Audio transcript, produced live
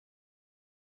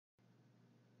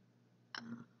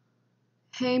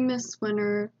Hey, Miss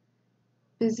Winter,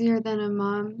 busier than a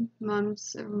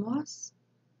mom's or moss?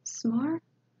 Smar?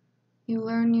 You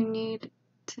learn you need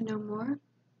to know more?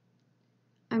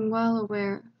 I'm well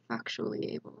aware,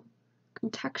 factually able,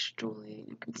 contextually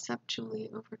and conceptually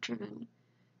overdriven,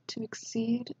 to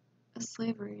exceed a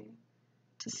slavery,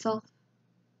 to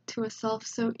a self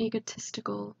so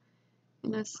egotistical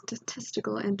in a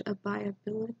statistical and a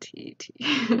viability.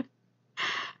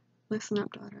 Listen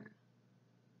up, daughter.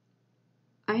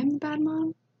 I am the bad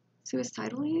mom?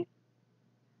 Suicidally?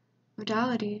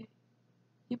 Modality.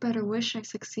 You better wish I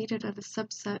succeeded at a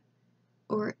subset,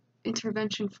 or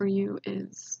intervention for you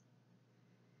is.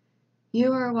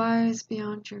 You are wise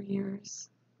beyond your years.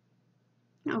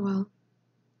 Oh well.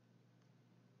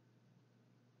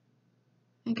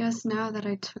 I guess now that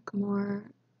I took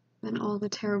more than all the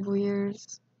terrible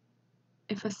years,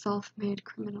 if a self-made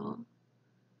criminal,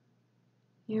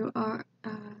 you are,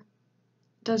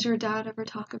 does your dad ever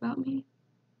talk about me?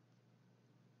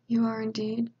 You are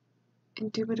indeed,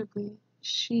 indubitably,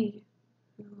 she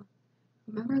who,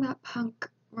 remember that punk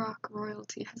rock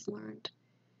royalty has learned.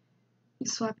 You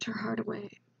swept her heart away.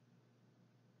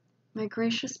 My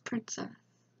gracious princess,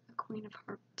 a queen of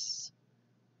hearts.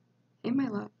 Hey, my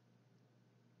love.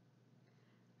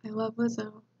 I love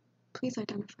Lizzo. Please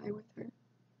identify with her.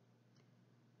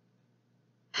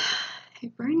 Hey,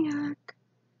 Brainiac.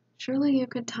 Surely you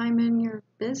could time in your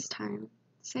biz time.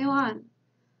 Sail on.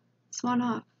 Swan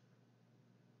off.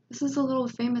 This is a little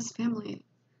famous family.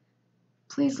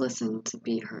 Please listen to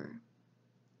Be Her.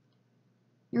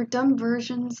 Your dumb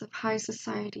versions of high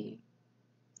society,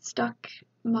 stuck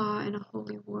ma in a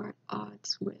holy war at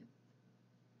odds with.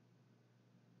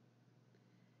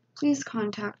 Please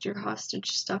contact your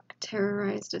hostage-stuck,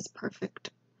 terrorized as perfect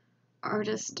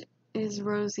artist is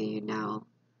Rosie now,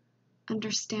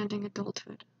 understanding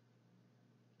adulthood.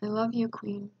 I love you,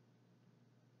 Queen.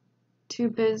 Too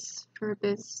biz for a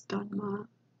biz, Don Ma.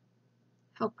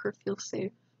 Help her feel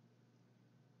safe.